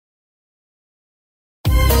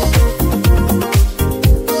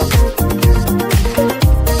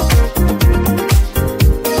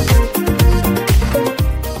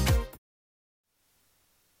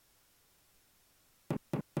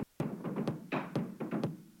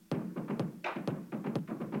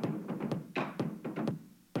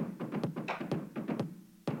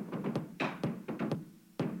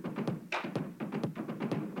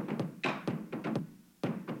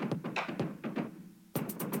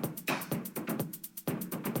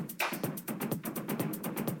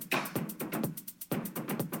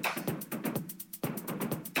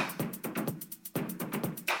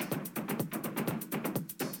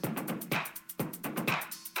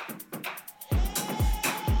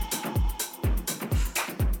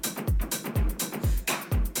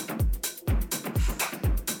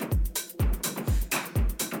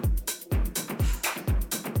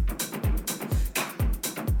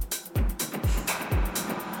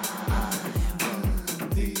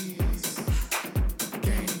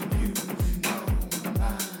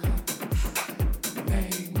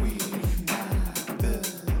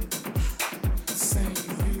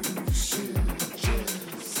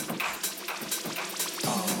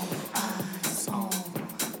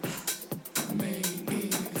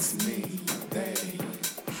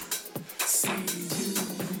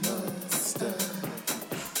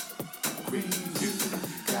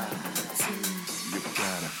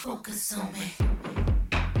Focus on me.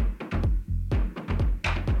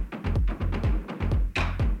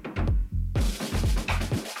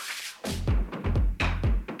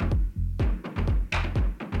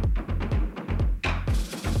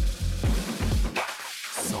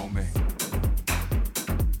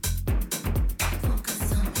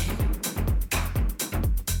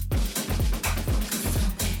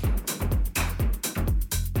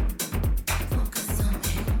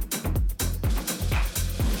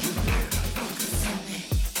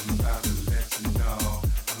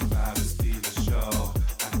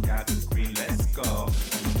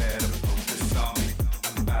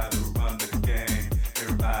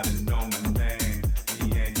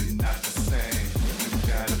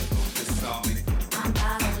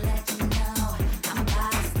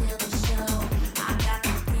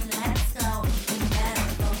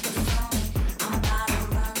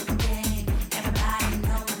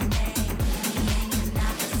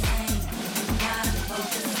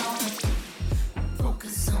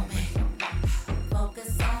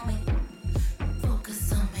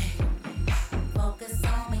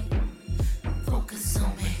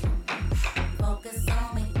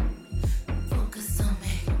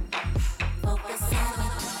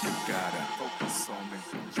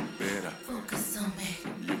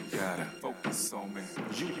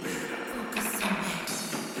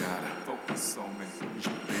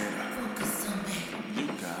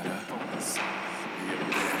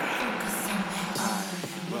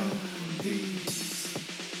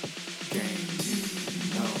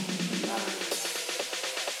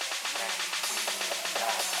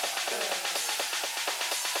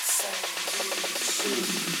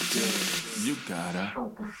 You gotta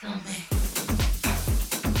focus on me.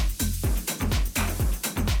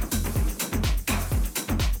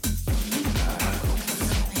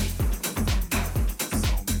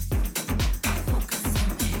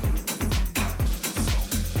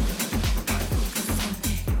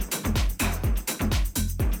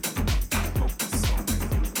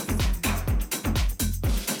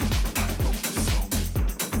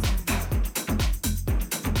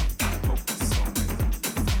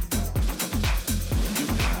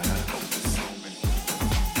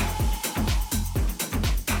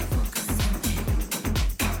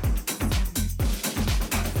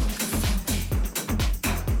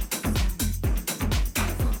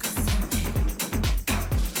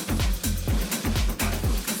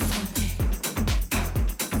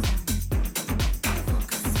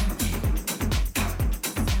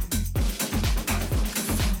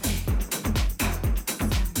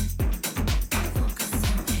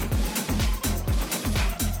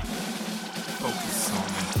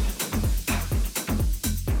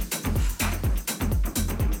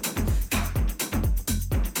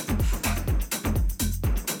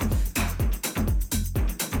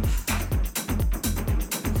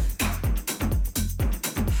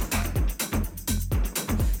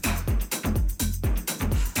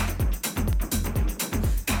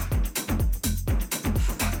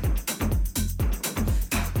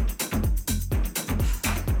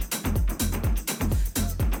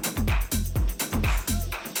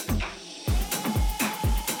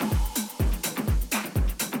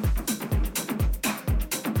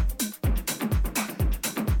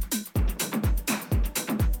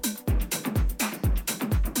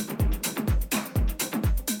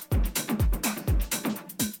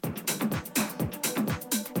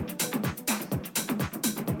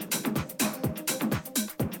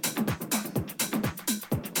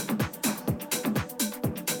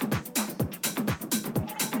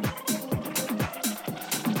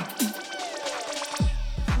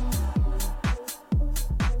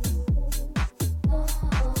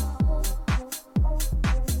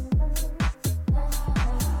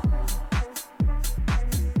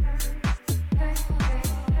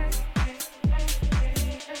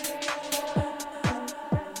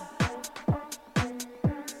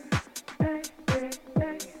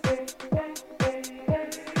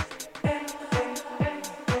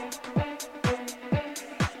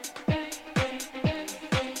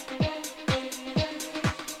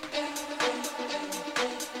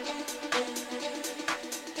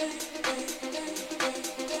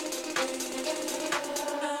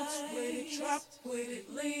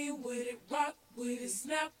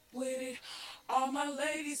 All my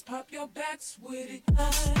ladies, pop your backs with it.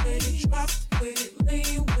 With it, drop with it,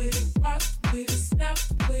 lean with it, rock with it, snap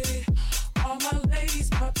with it. All my ladies,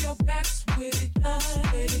 pop your backs with it.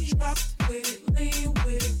 With it, drop with it, lean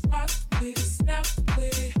with it, rock with it, snap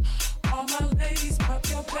with it. All my ladies, pop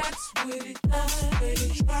your backs with it. With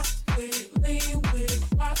it, drop with it, lean with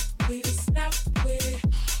it, rock with it, snap with it.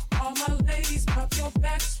 All my ladies, pop your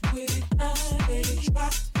backs with it, with it,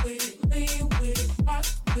 drop with it, lean with it, rock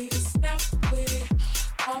with it, snap with it.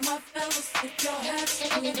 All my fellas, take your hats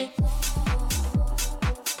with it.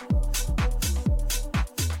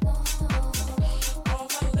 All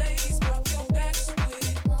my ladies, pop your backs with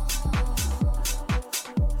it.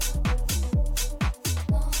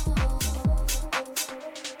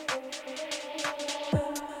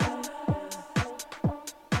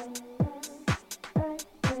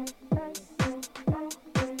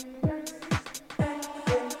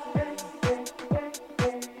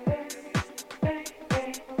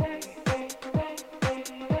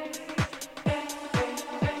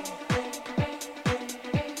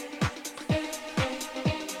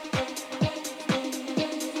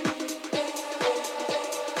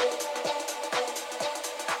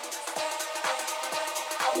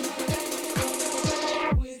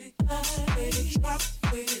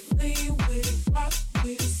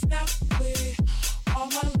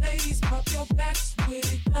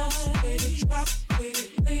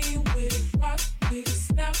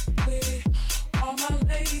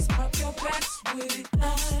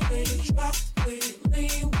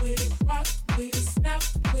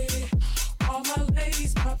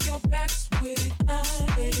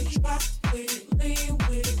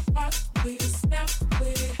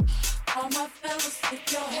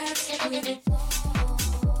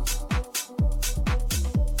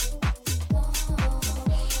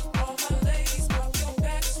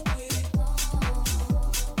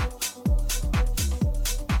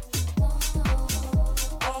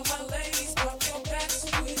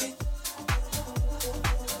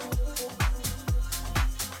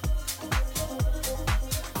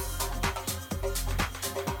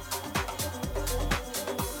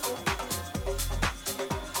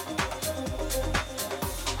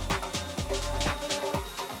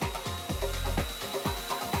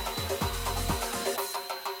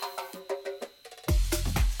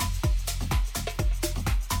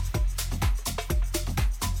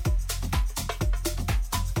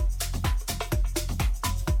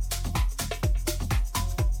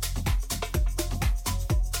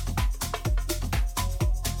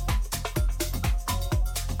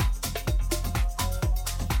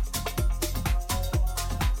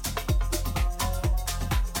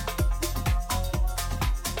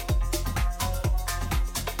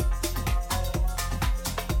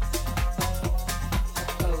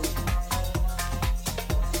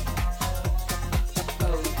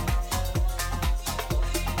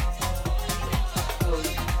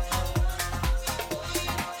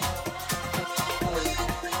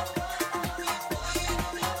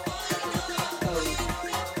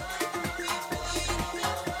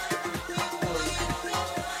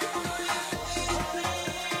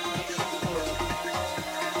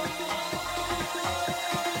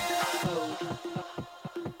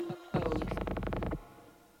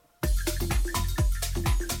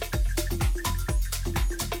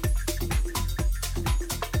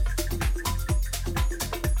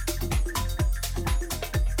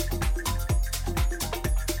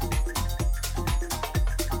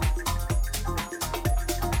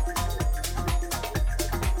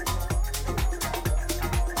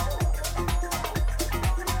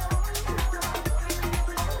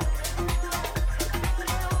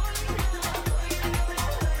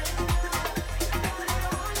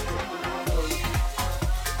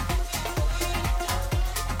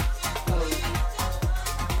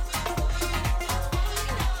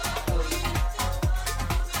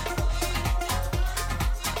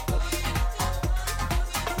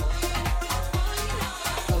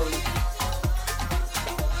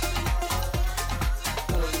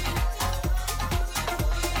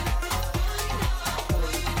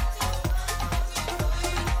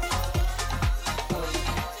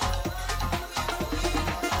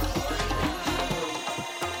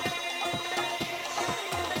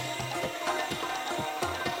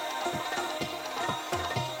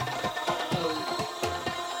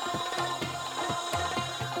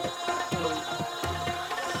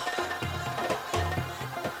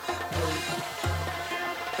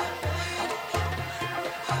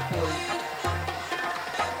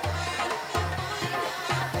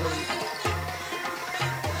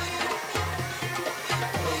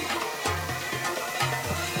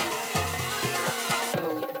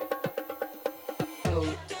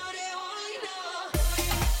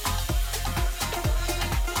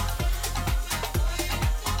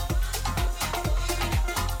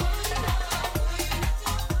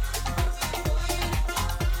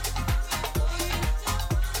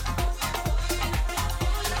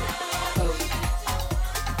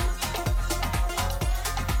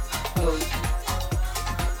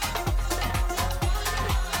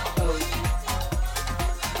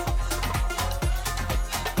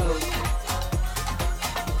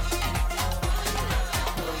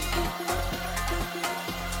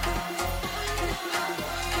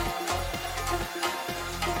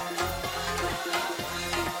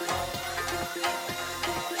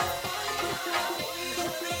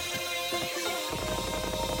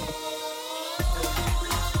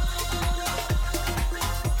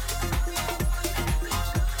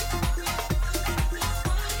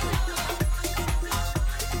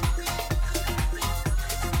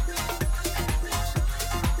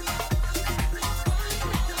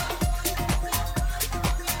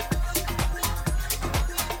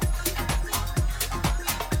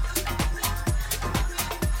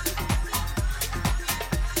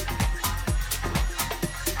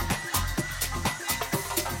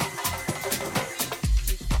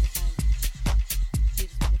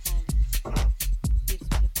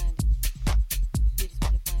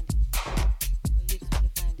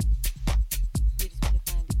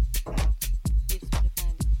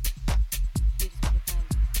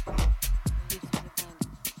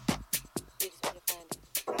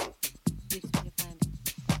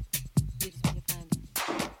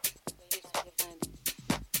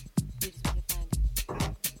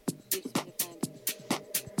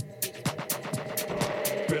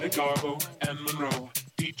 Greta Garbo and Monroe,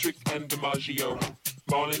 Dietrich and DiMaggio,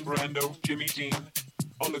 Marlon Brando, Jimmy Dean,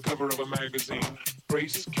 on the cover of a magazine.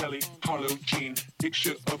 Grace Kelly, Harlow Jean,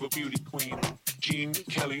 picture of a beauty queen. Jean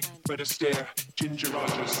Kelly, Fred Astaire, Ginger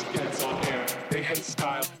Rogers, dance on air. They had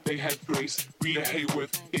style, they had grace. Rita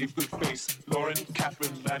Hayworth gave good face. Lauren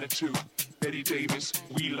Catherine Latitude, Betty Davis,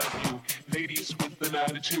 we love you. Ladies with an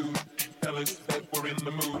attitude, fellas that were in the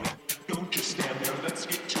mood. Don't just stand there, let's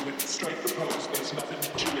get to it. Strike the pose, there's nothing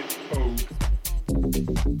to it. Oh.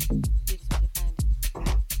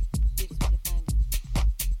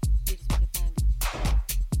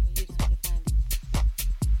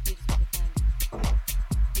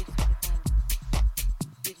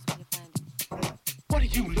 What are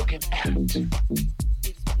you looking at?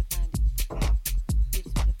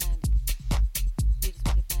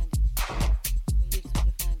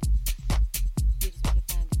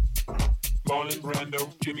 Marlon Brando,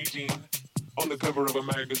 Jimmy Dean, on the cover of a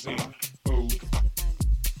magazine. Oh.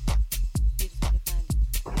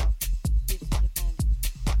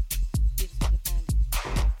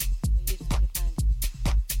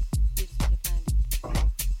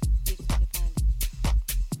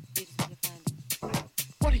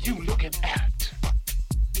 What are you looking at?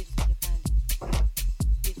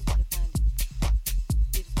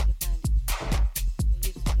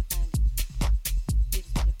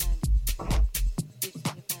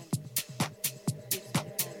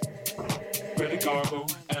 Greta Garbo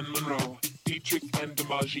and Monroe, Dietrich and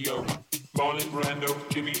DiMaggio, Marlon Brando,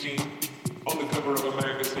 Jimmy Dean, on the cover of a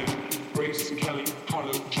magazine. Grace Kelly,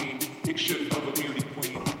 Harlow Jean, picture of a beauty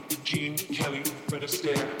queen. Jean Kelly, Fred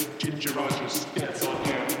Astaire, Ginger Rogers, dance on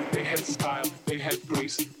air. They had style, they had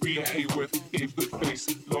grace. Rita Hayworth gave good face.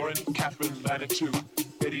 Lauren Catherine Latitude,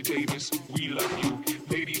 Betty Davis, we love you.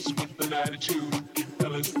 Ladies with an attitude,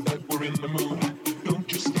 fellas that were in the mood. Don't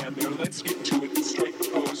just stand there, let's get to it. Strike the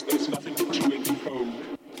pose, there's nothing to it. Oh.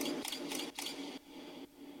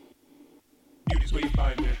 Beauty's where you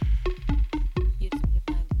find it.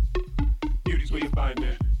 Beauty's where you find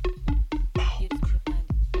it. Oh.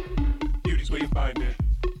 Beauty's where you find it.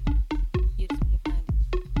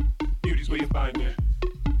 Beauty's where you find it.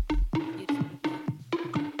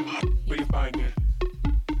 Where you find it.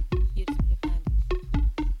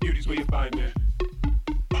 Beauty's where you find it.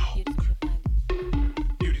 Oh.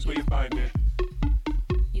 Beauty's where you find it.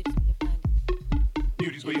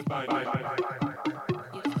 Beauty's where you find it.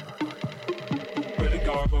 Greta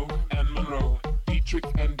Garbo and Monroe, Dietrich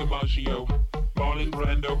and DiMaggio, Marlon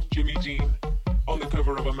Brando, Jimmy Dean, on the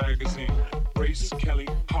cover of a magazine. Grace Kelly,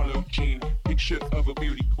 Harlow Jean, picture of a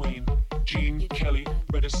beauty queen. Jean Kelly,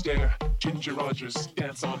 Fred Astaire, Ginger Rogers,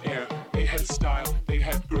 dance on air. They had style, they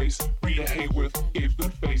had grace. Rita Hayworth gave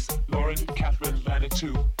good face. Lauren Catherine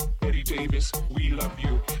Latitude, Betty Davis, we love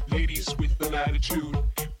you. Ladies with an attitude,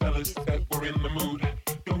 fellas that were in the mood.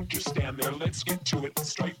 Don't just stand there, let's get to it.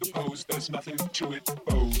 Strike the pose, there's nothing to it.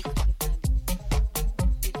 Oh.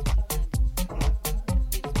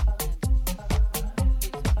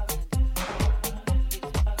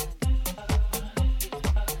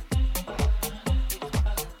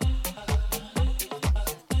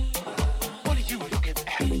 What are you looking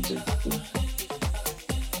at?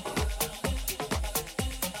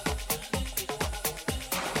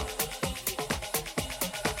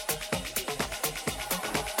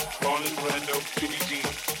 Marlon Brando, Jimmy Dean,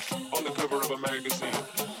 on the cover of a magazine.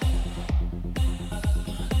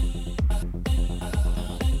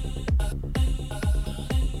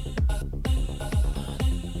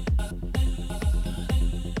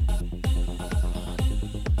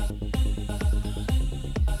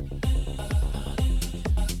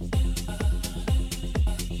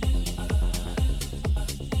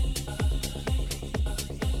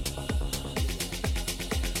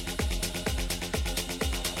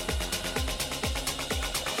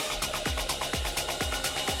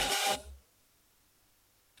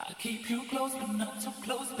 Keep you close, but not too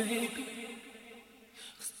close, baby.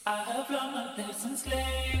 'Cause I have learned my lessons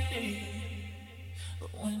lately.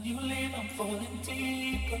 But when you leave, I'm falling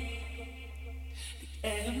deeper. The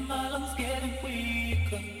air in my lungs getting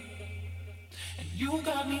weaker. And you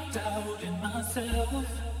got me doubting myself.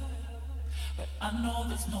 But I know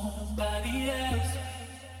there's nobody else.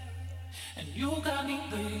 And you got me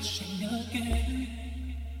wishing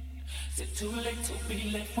again. Is it too late to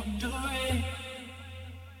be left wondering?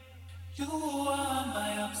 You are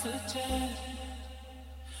my oxygen.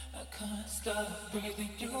 I can't stop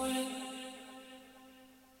breathing you in.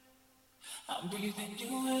 I'm breathing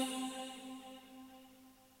you in.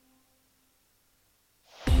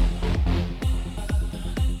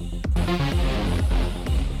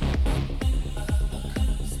 I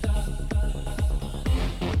can't stop.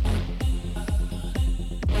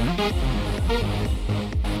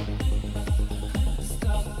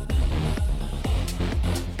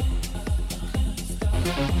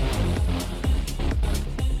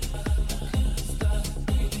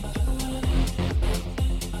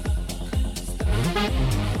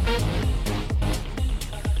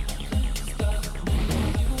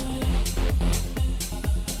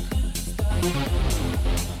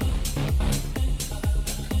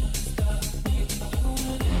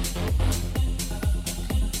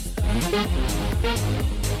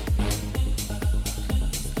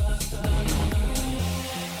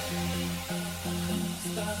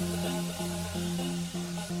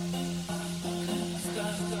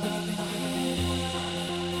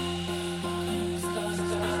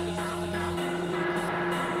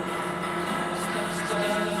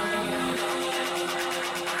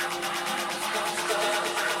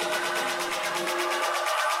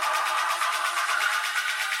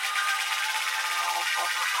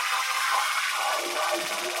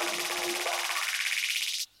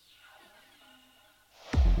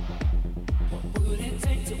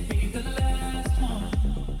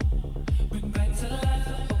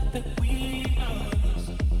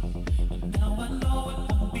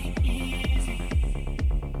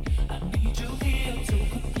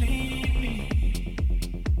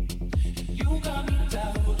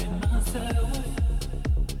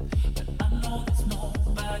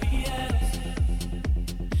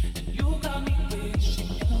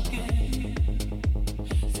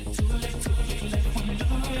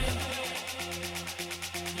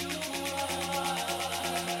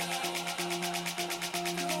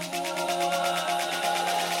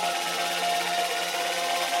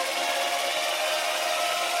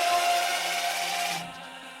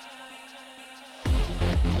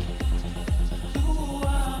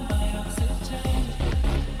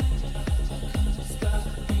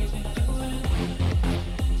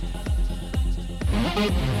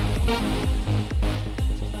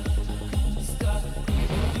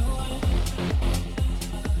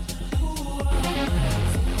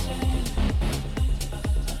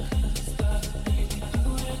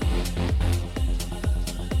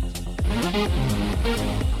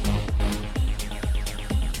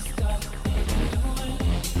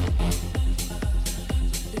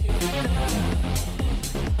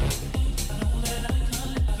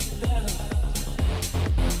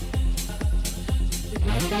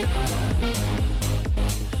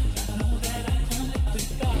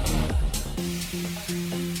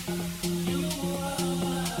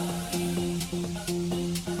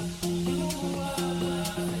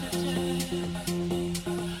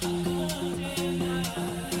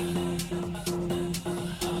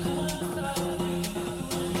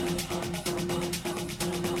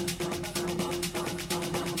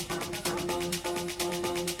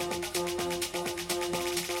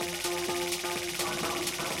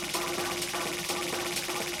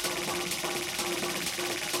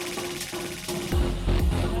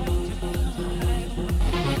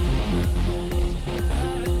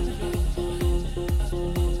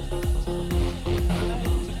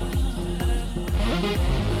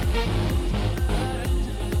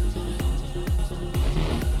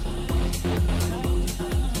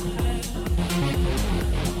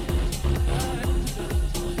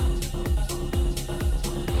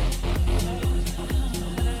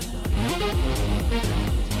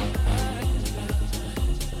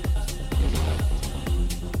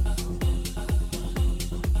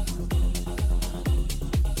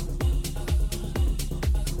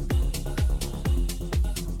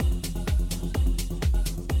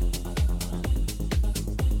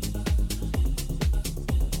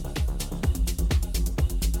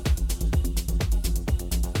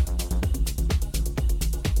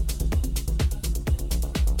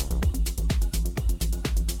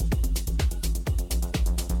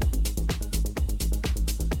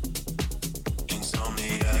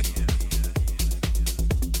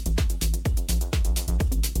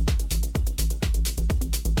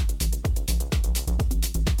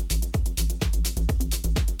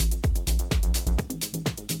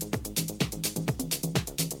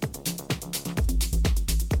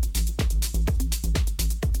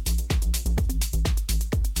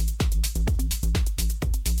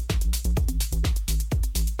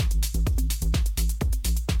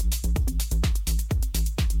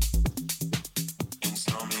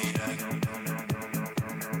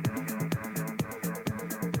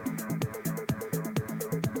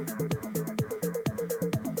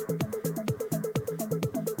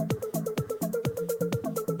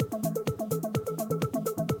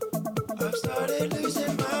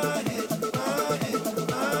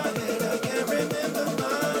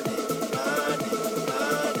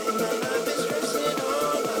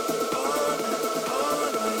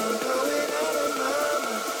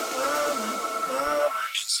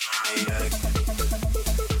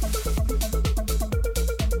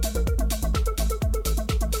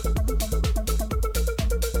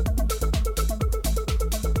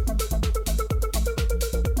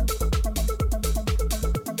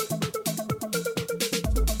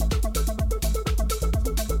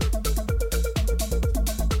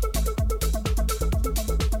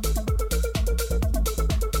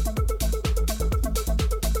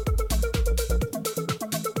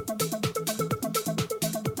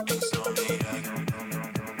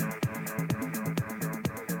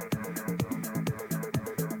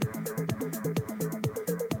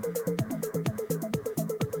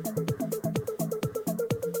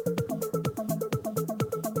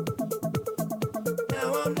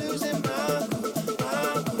 Insomniac.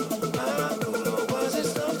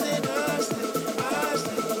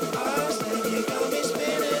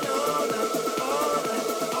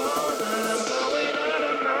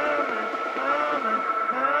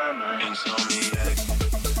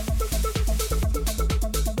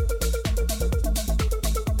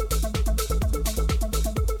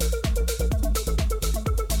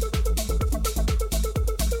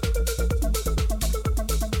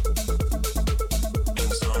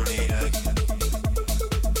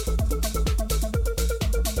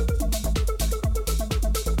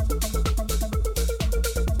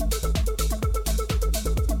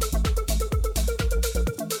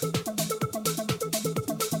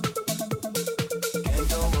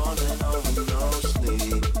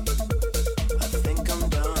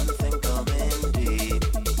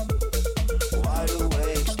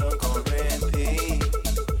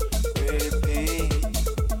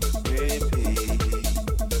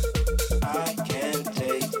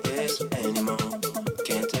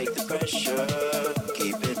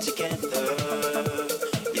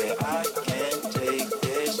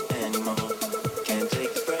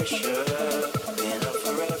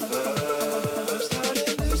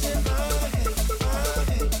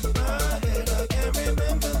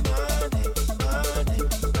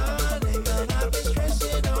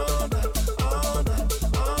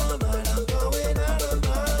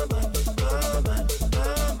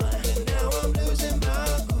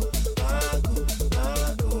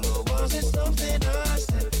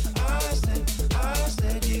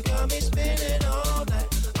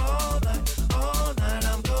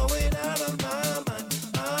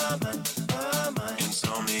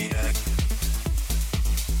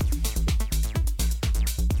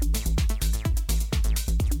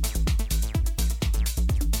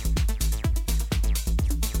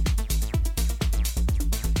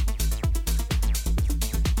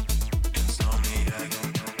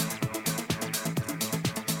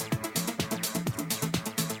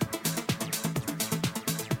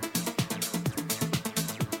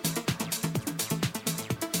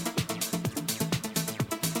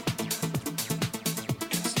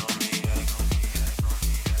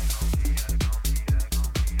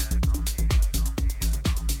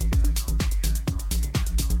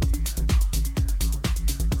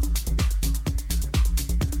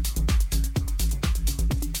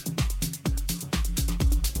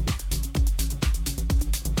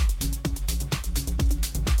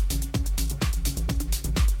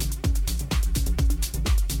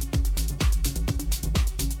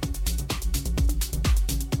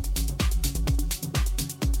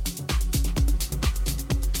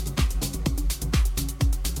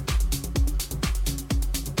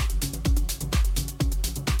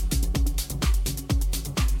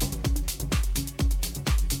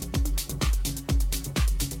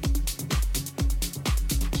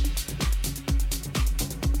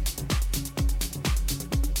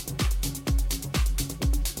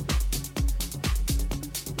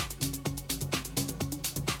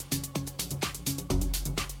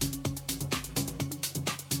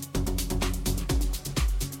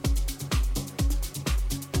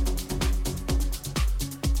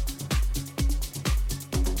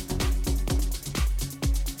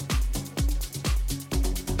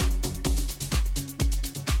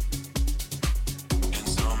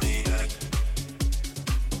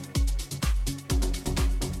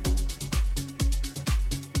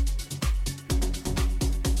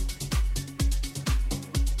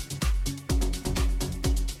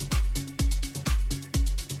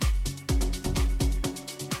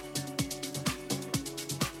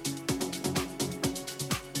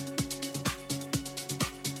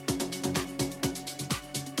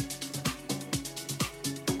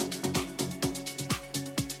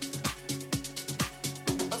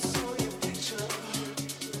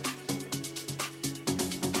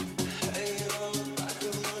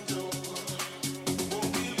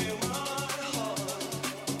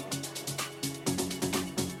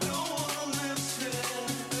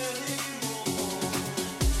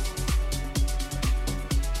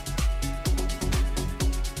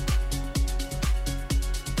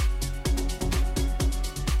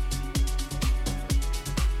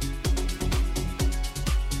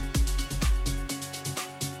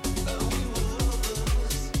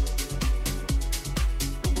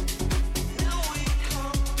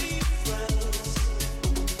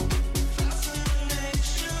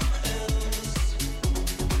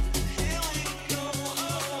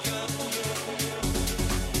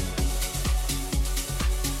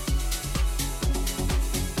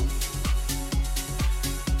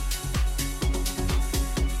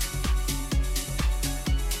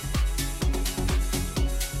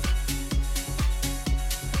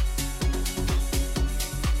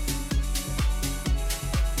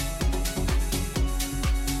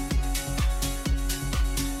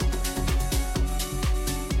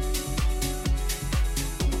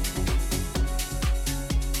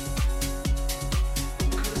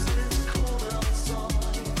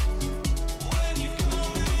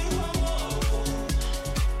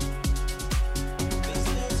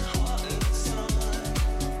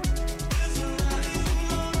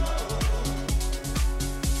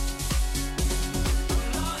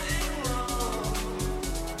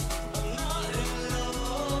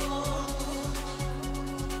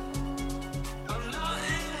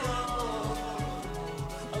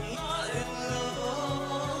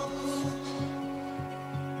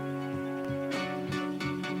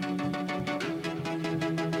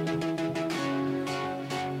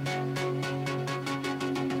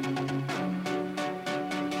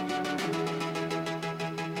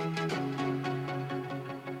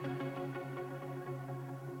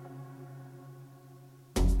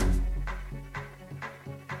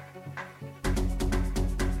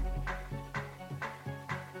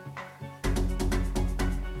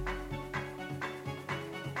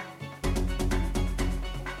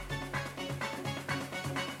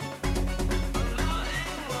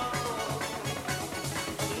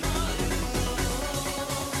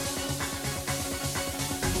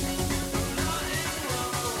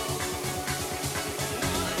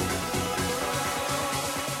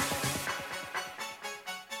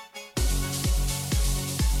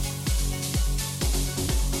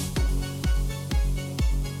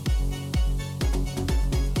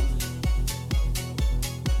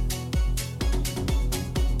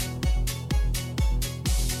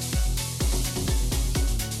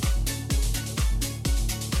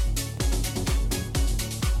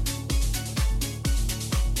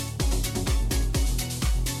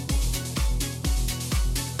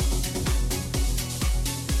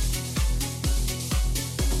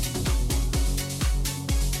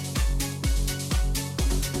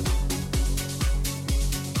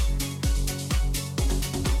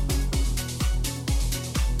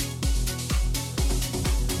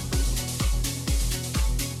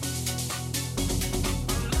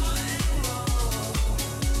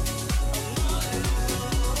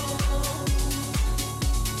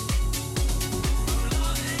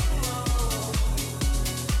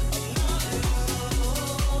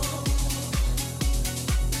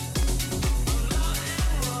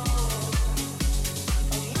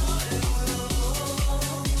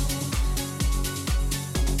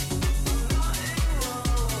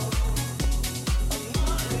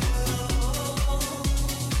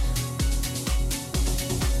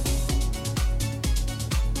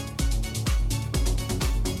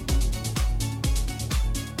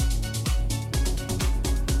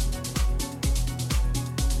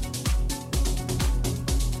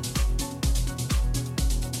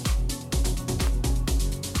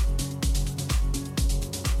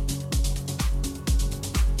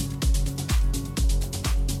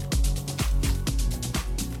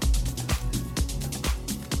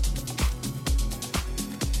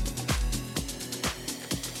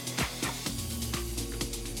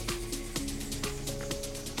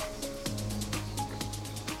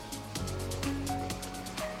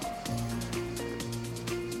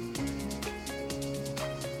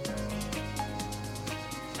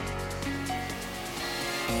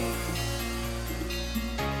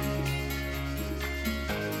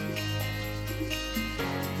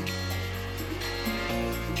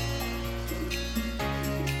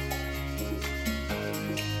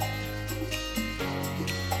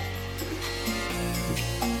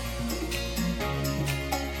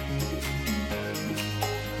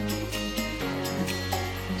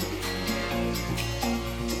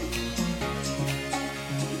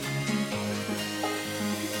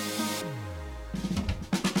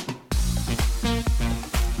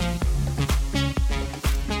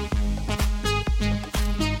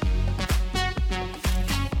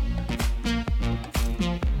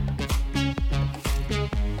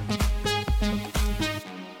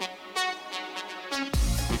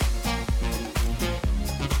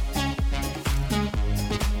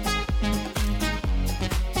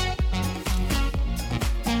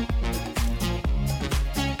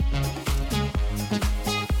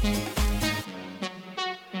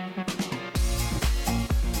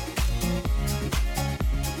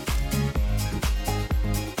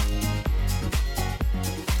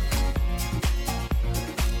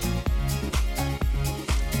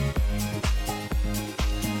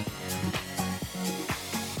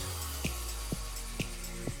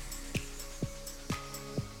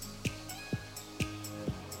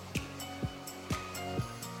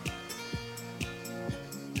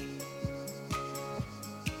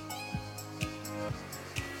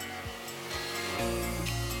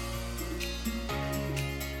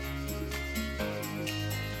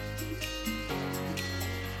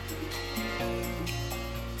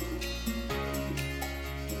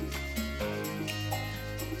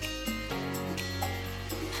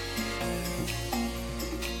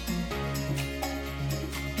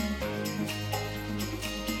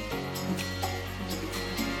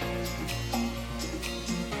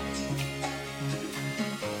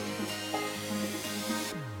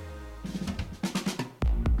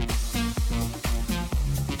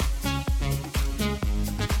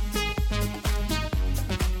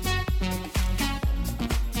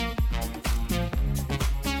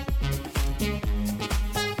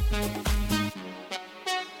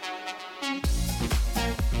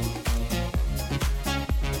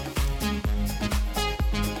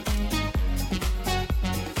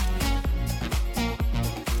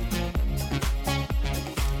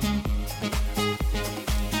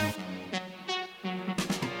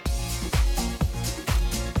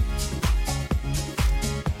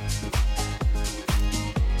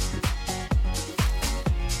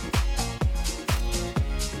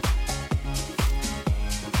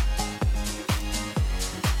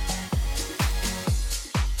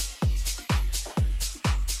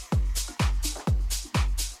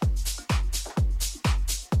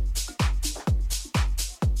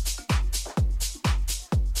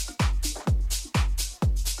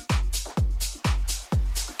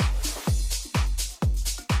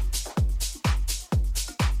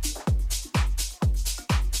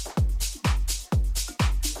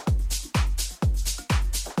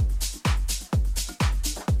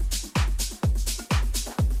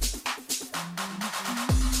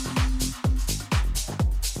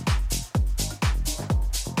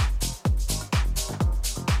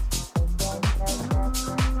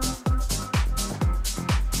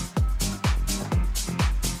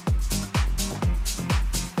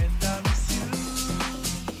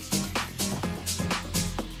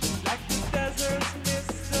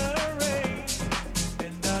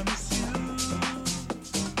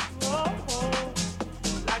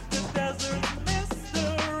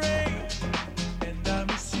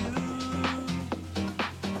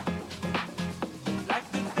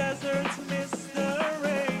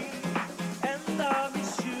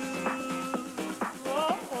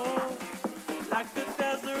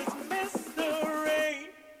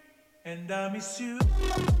 and I miss you.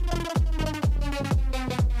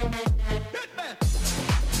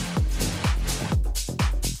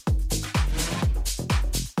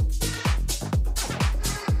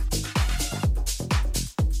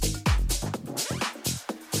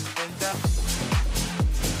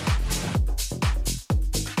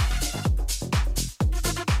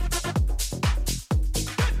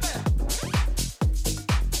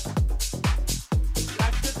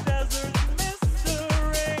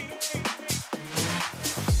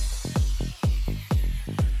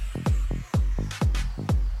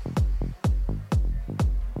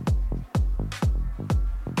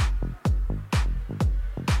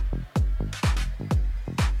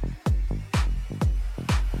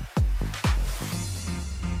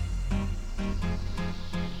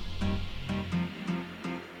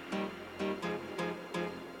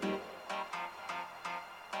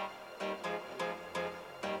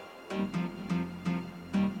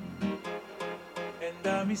 And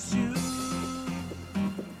I miss you,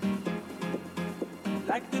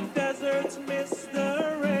 like the deserts miss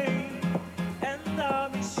the rain. And I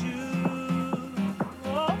miss you,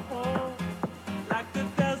 oh, oh, like the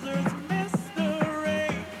deserts miss the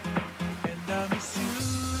rain. And I miss you,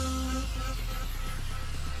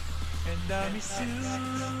 and I miss you,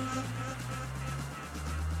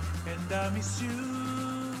 and I miss you,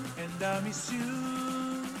 and I miss you,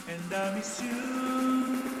 and I miss you.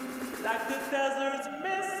 Like the deserts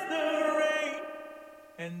miss the rain,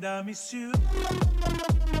 and I miss you.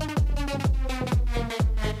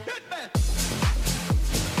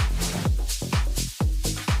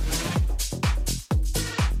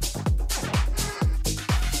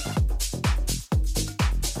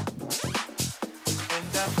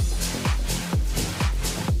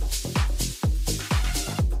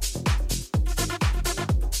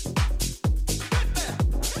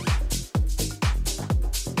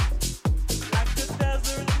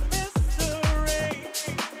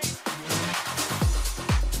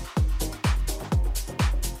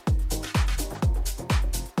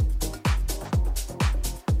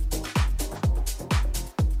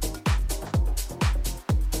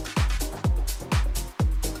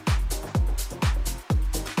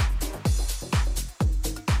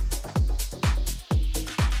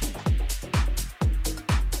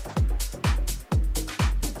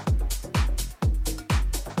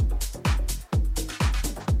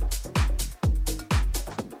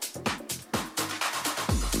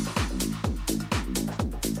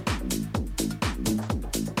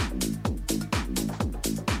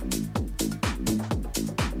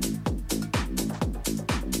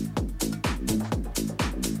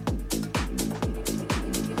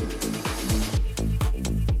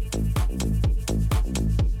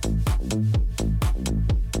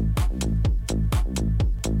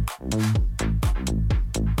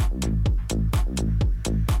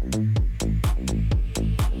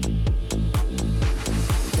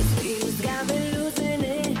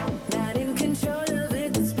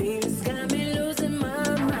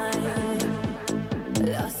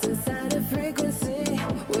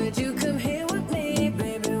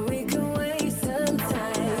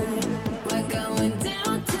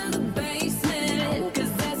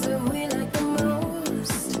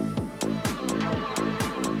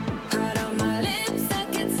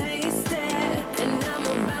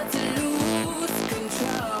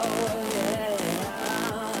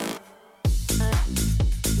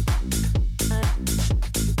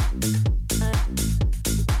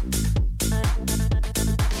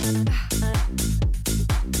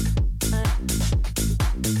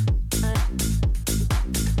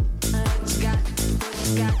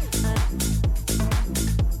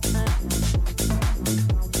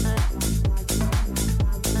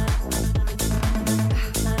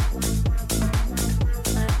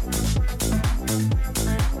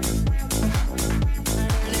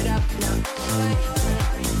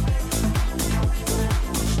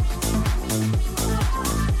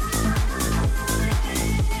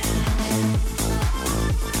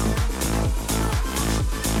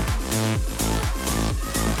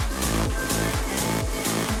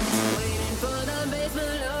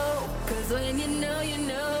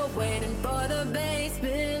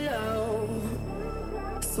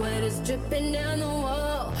 Sweat is dripping down the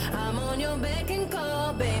wall. I'm on your beck and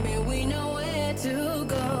call, baby, we know where to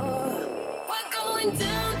go. We're going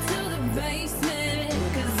down to the basement,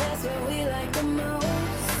 'cause that's where we like the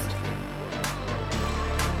most.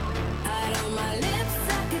 Hide on my lips,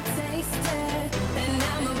 I could taste it. And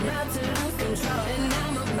I'm about to lose control. And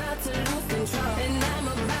I'm about to lose control. And I'm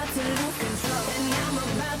about to lose control. And I'm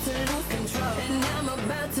about to lose control. And I'm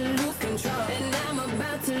about to lose control. And I'm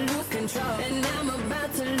about to lose control. And I'm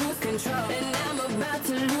about to lose control.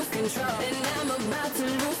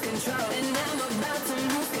 control, and I'm about to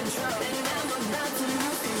lose control, and I'm about to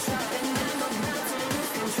lose control, and I'm about to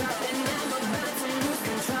lose control, and I'm about to lose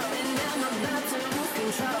control, and I'm about to lose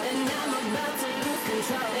control, and I'm about to lose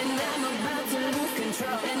control, and I'm about to lose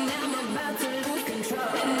control, and I'm about to lose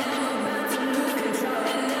control, and I'm about to lose control,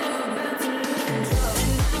 and I'm about to lose control, and I'm about to lose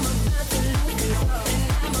control, and I'm about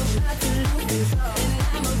to lose control, and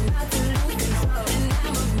I'm about to lose control, and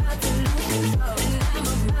I'm about to lose control, and I'm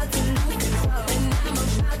about to lose control, and I'm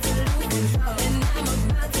about to lose control.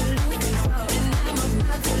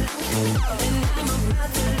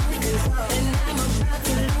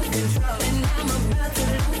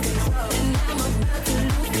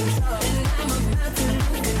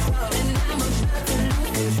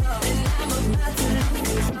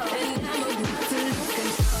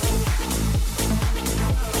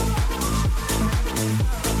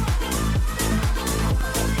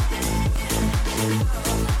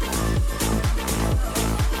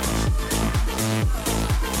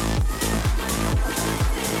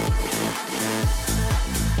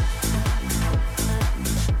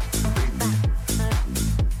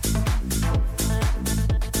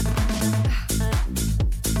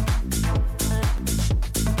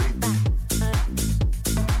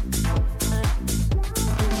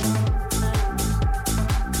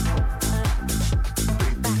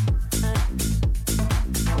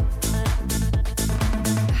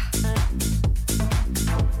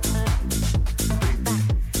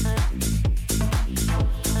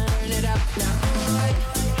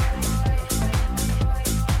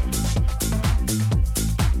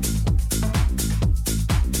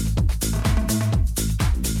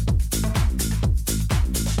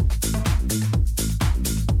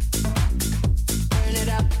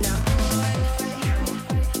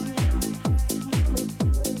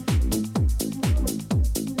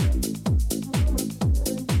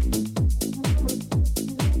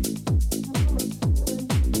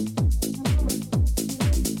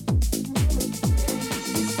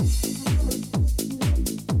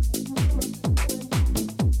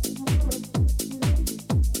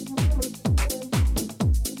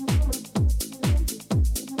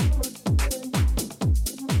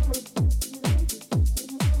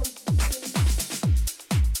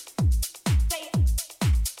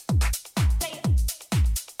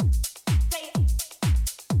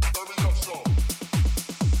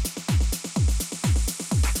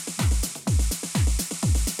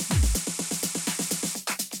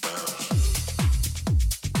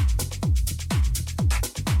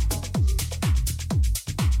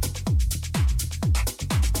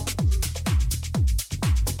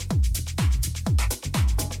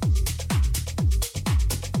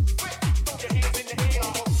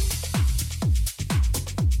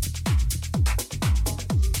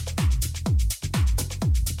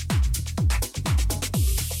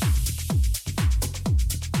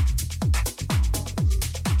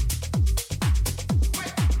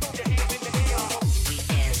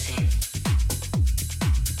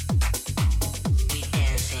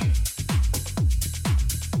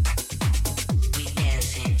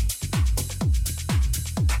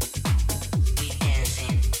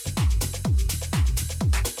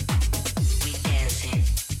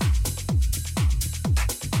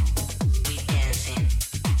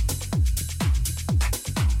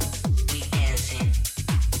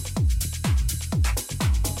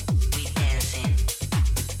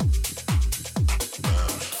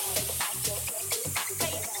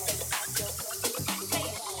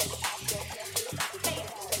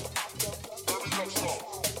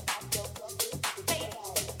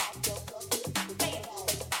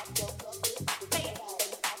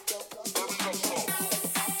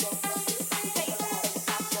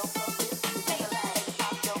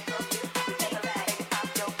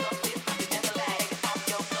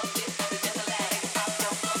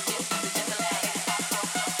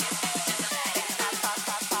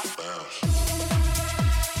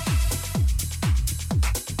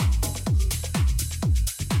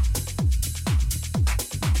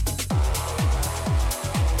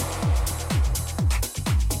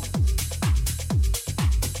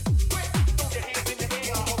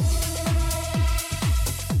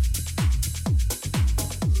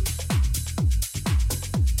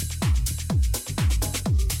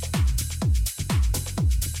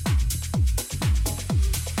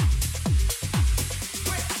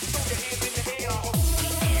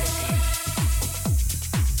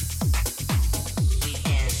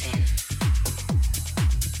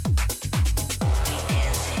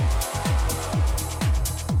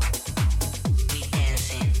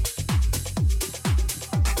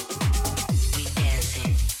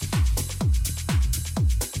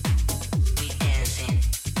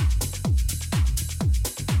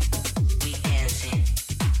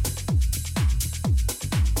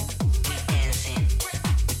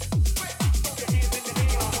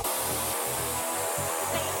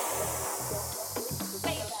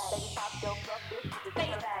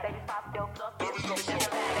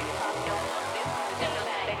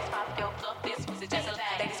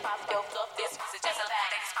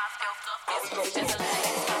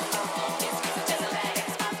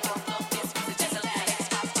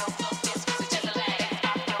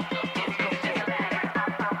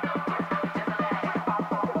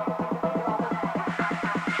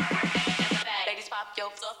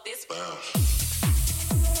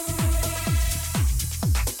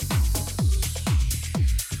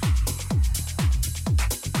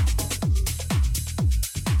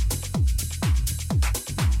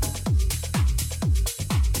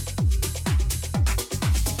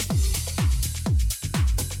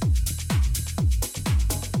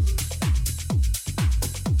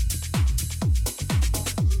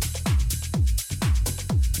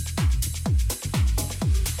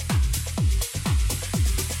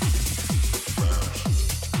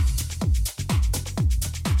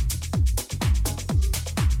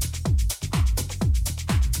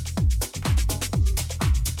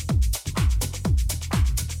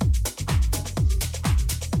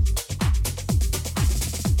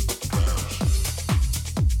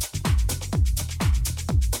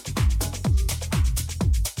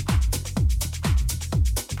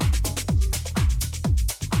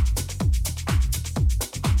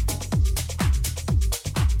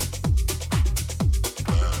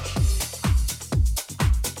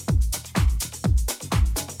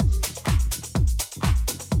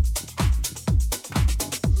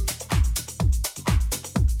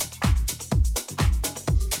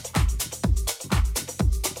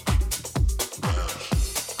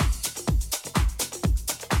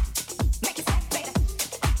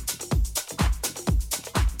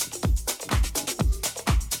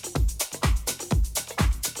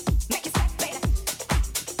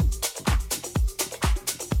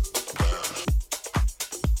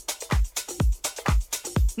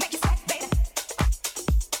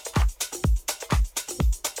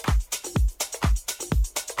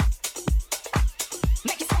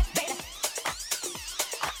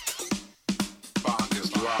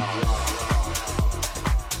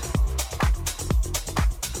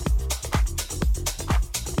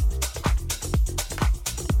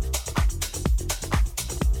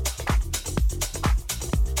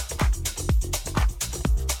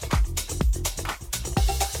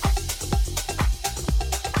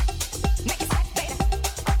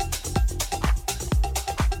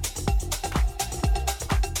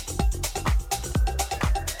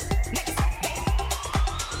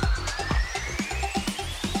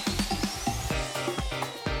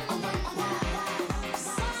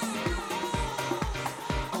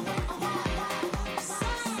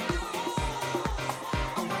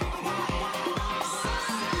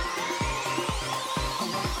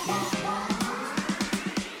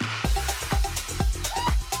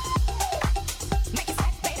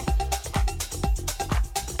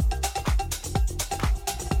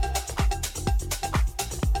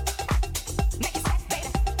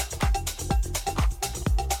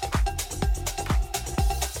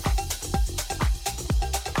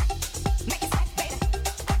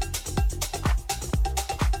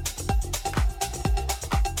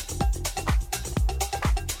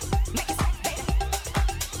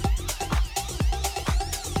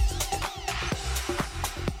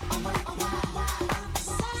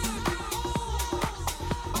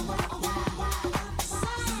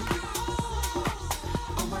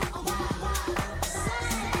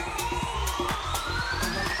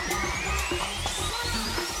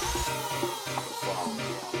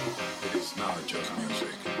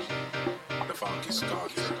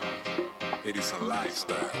 It is a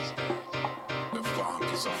lifestyle. The funk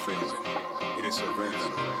is a feeling. It is a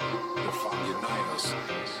rhythm. The funk unites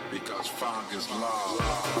us because funk is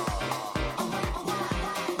love.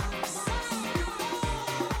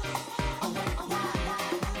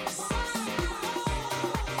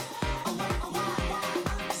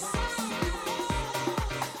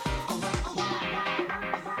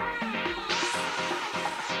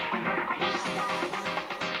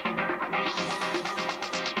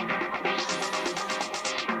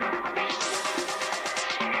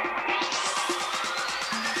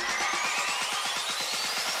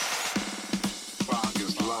 Funk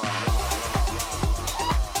is love.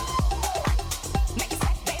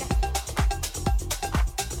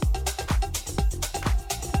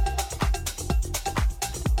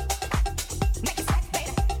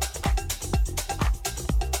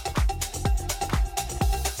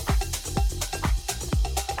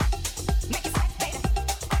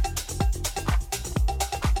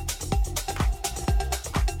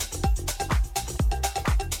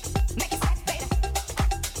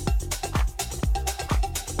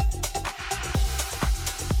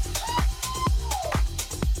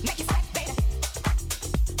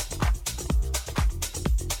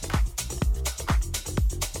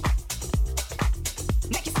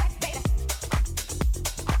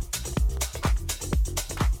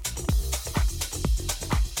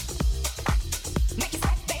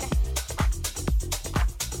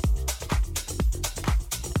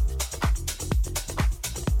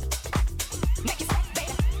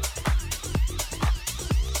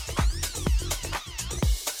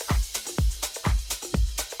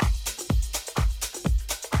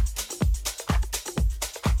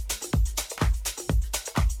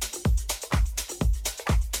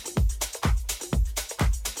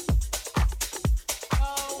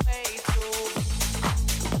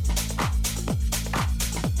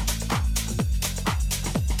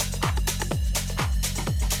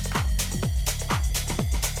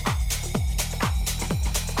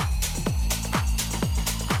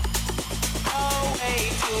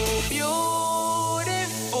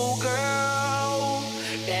 beautiful girl.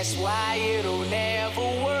 That's why it'll never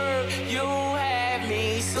work. You have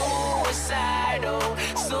me suicidal,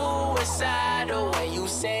 suicidal. When you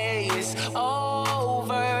say it's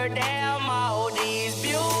over, damn all these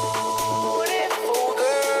beautiful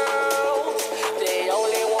girls, they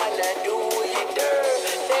only wanna do you dirt.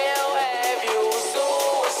 They'll have you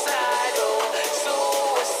suicidal,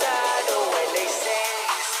 suicidal. When they say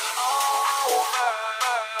it's over.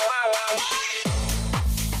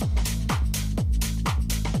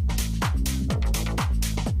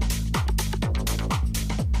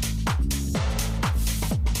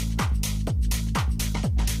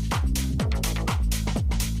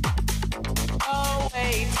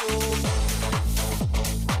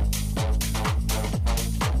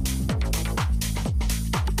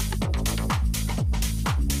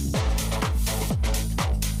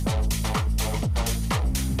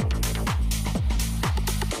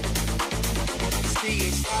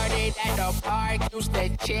 At the park, used to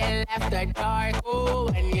chill after dark. Ooh,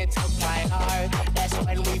 when you took my heart, that's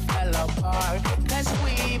when we fell apart. Cause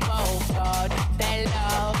we both thought that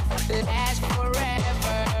love lasts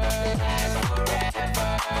forever, lasts forever.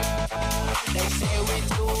 They say we're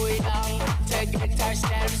too young to get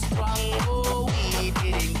ourselves sprung. Ooh, we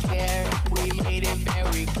didn't care, we made it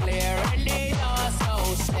very clear. And they also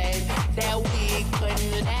said that we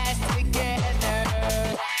couldn't last together.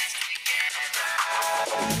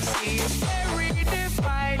 See, it's very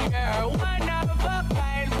divine, you're one of a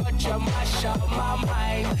kind, but you mash up my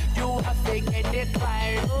mind. You have to get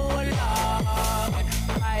declined, oh Lord.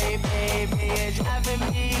 My baby is driving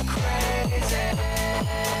me crazy.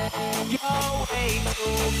 You're way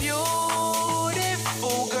too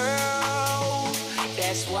beautiful, girl.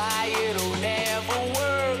 That's why it'll